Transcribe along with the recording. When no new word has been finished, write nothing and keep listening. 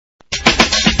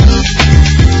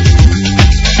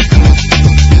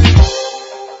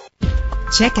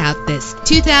Check out this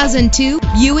 2002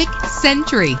 Buick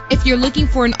Century. If you're looking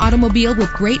for an automobile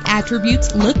with great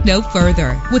attributes, look no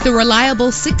further. With a reliable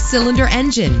 6-cylinder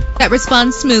engine that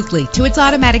responds smoothly to its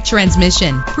automatic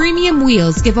transmission, premium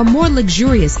wheels give a more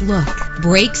luxurious look.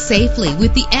 Brake safely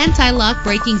with the anti-lock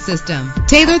braking system.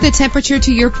 Tailor the temperature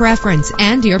to your preference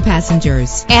and your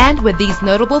passengers. And with these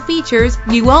notable features,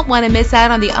 you won't want to miss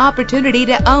out on the opportunity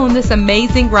to own this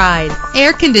amazing ride.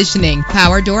 Air conditioning,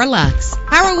 power door locks,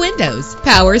 power windows,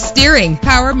 power steering,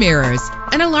 power mirrors,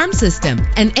 an alarm system,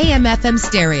 an AM/FM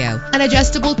stereo, an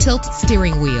adjustable tilt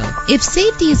steering wheel. If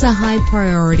safety is a high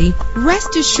priority,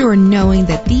 rest assured knowing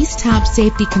that these top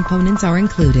safety components are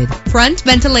included. Front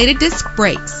ventilated disc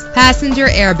brakes, passenger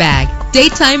airbag,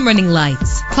 daytime running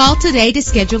lights. Call today to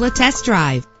schedule a test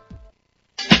drive.